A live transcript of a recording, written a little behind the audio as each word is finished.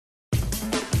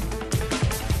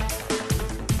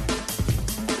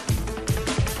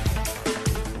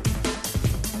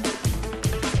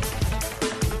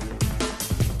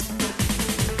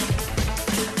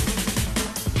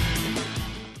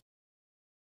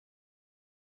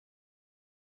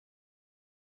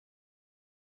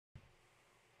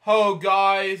Hello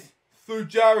guys,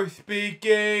 Cheddar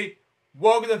speaking.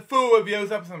 Welcome to Food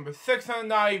Reviews, episode number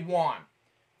 691.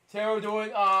 Today we're doing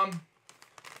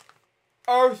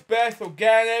Earth's Best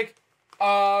Organic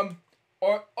organic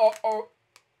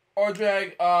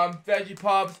veggie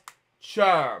puffs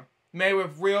Cheddar, made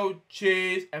with real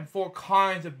cheese and 4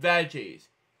 kinds of veggies.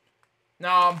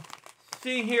 Now,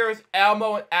 seen here is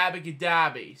Elmo and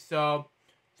Abby. So,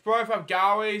 it's 45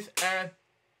 calories and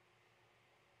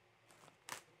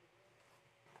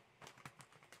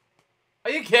are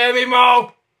you kidding me,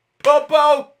 Mo?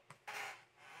 Popo?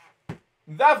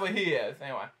 That's what he is.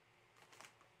 Anyway.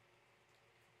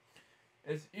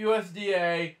 It's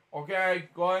USDA,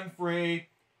 organic, gluten-free,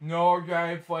 no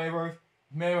organic flavors,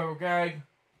 made with organic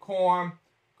corn,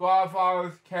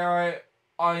 cauliflowers, carrot,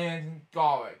 onions, and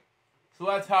garlic. So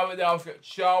let's have it now,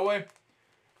 shall we?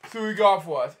 So we got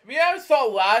for us. If you haven't saw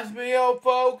last video,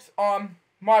 folks, on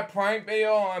my prank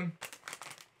video on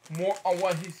more on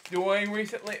what he's doing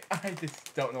recently. I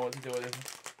just don't know what to do with it.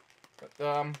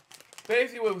 But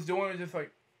basically what he was doing was just like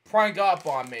prank up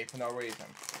on me for no reason.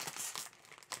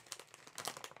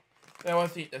 So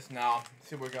let's eat this now.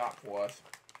 See what we got for us.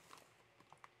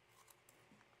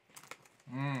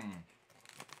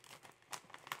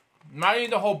 Not eating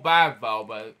the whole bag though,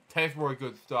 but it tastes really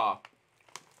good stuff.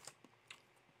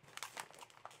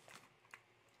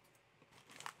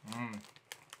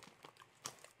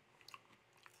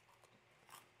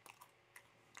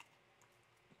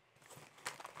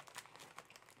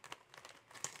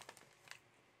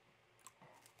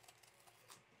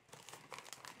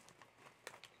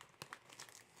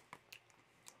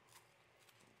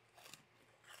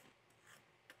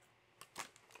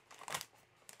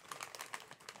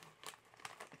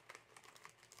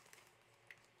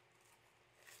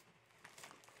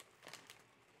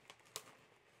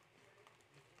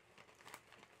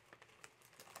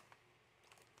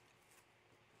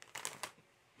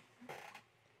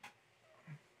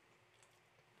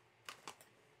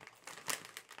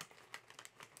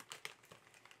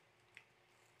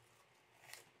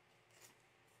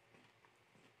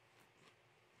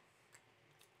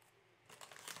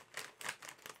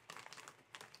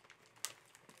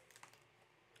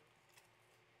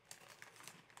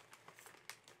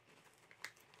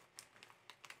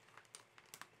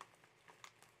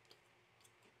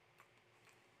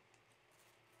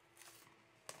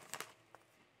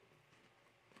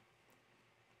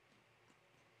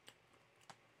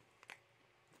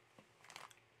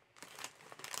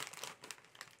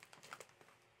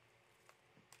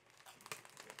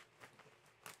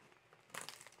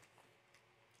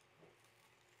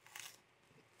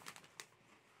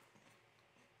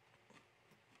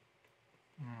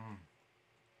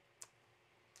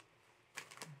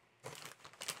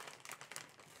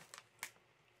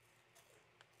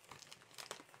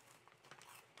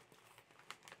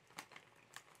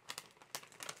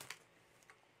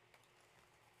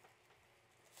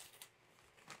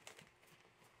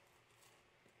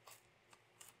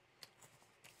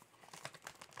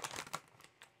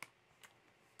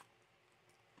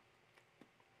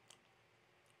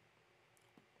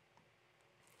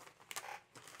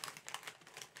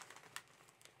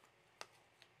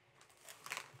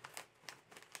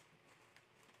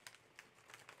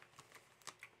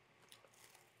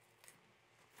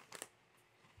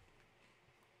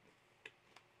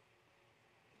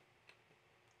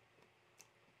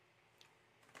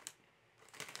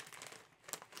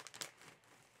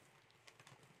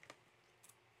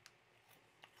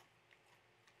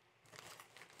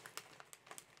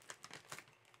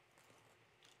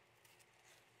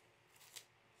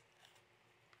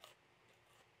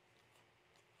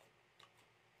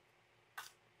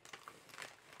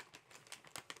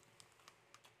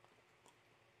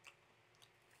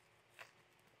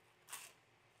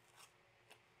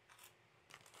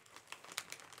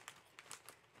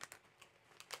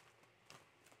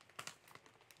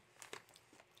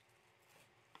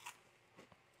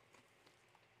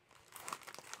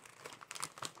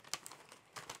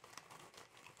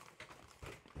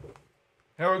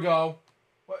 Here we go.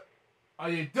 What are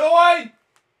you doing?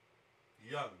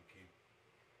 Young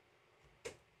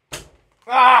kid.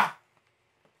 Ah!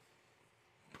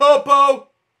 Popo!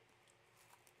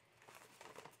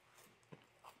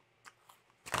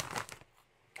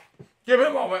 Give me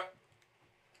a moment.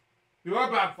 Be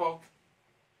right back, folks.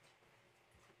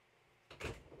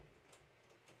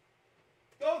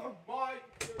 Those are my...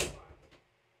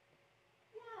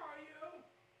 Where are you?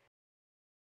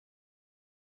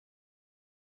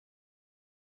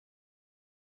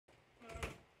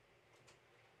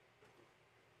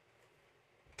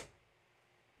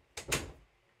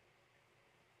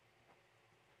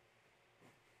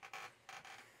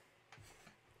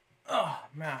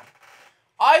 man.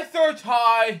 I searched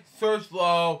high, searched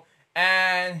low,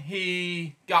 and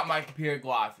he got my computer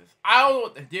glasses. I don't know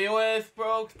what the deal is,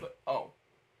 folks, but oh.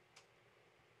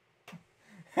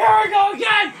 Here we go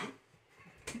again!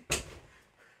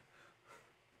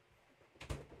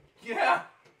 Yeah.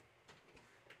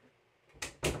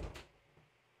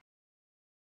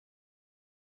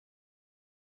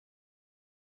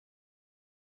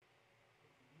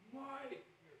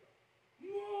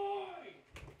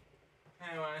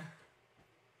 Anyway.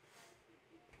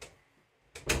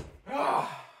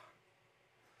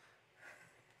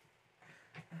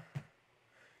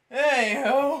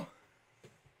 Anywho.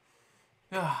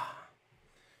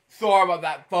 Sorry about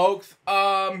that, folks.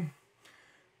 I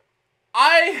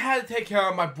had to take care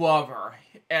of my brother,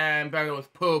 and Benny was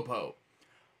poo-poo.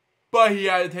 But he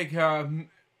had to take care of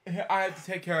I had to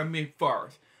take care of me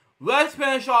first. Let's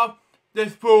finish off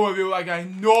this food review like I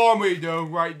normally do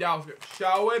right now,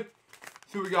 shall we?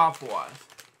 See what we got for us.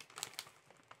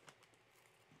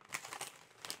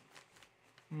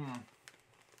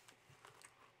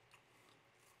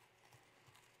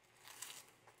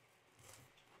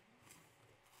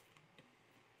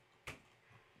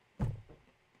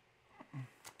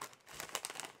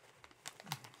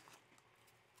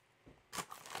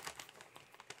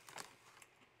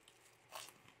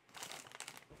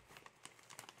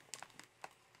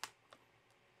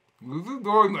 This is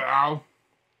good now.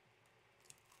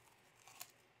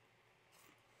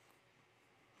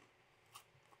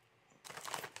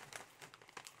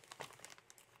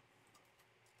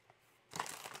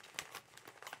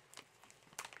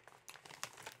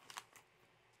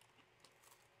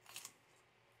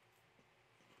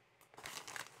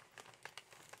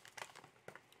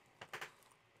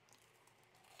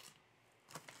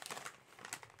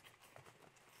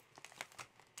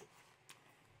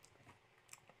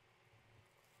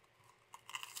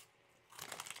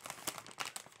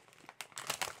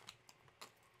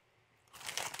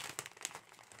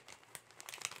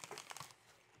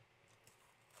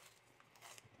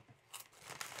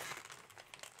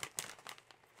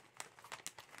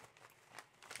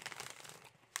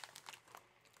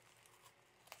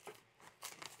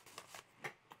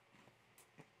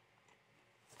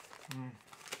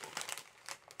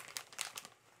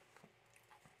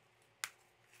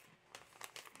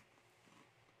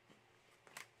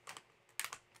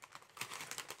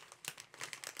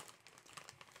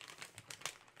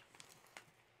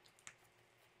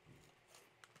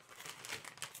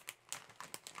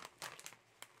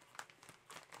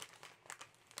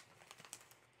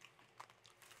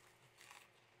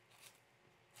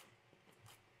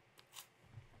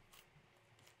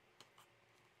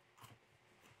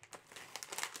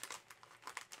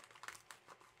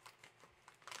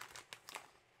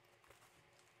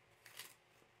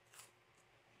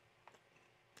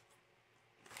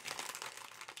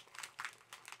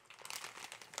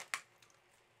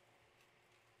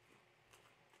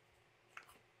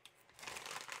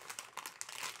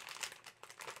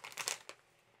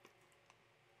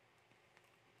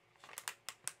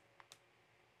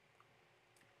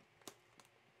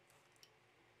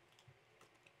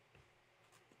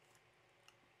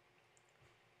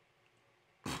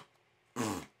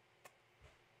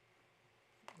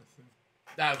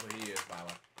 That's what he is, by the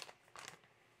way.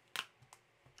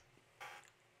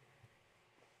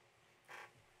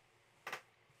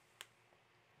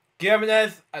 Giving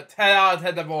this a 10 out of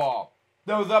 10 overall.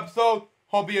 That was the episode.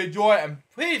 Hope you enjoy it, and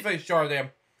please make sure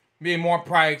there be more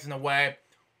pranks in the way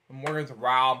when Morgan's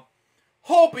around.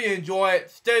 Hope you enjoy it.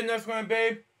 Stay tuned, next going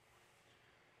to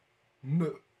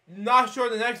be. Not sure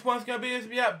the next one's going to be this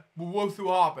yet, but we'll see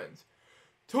what happens.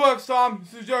 Till next time,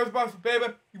 this is Cheddar,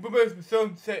 baby. You can be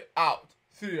soon. Say out.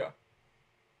 See ya.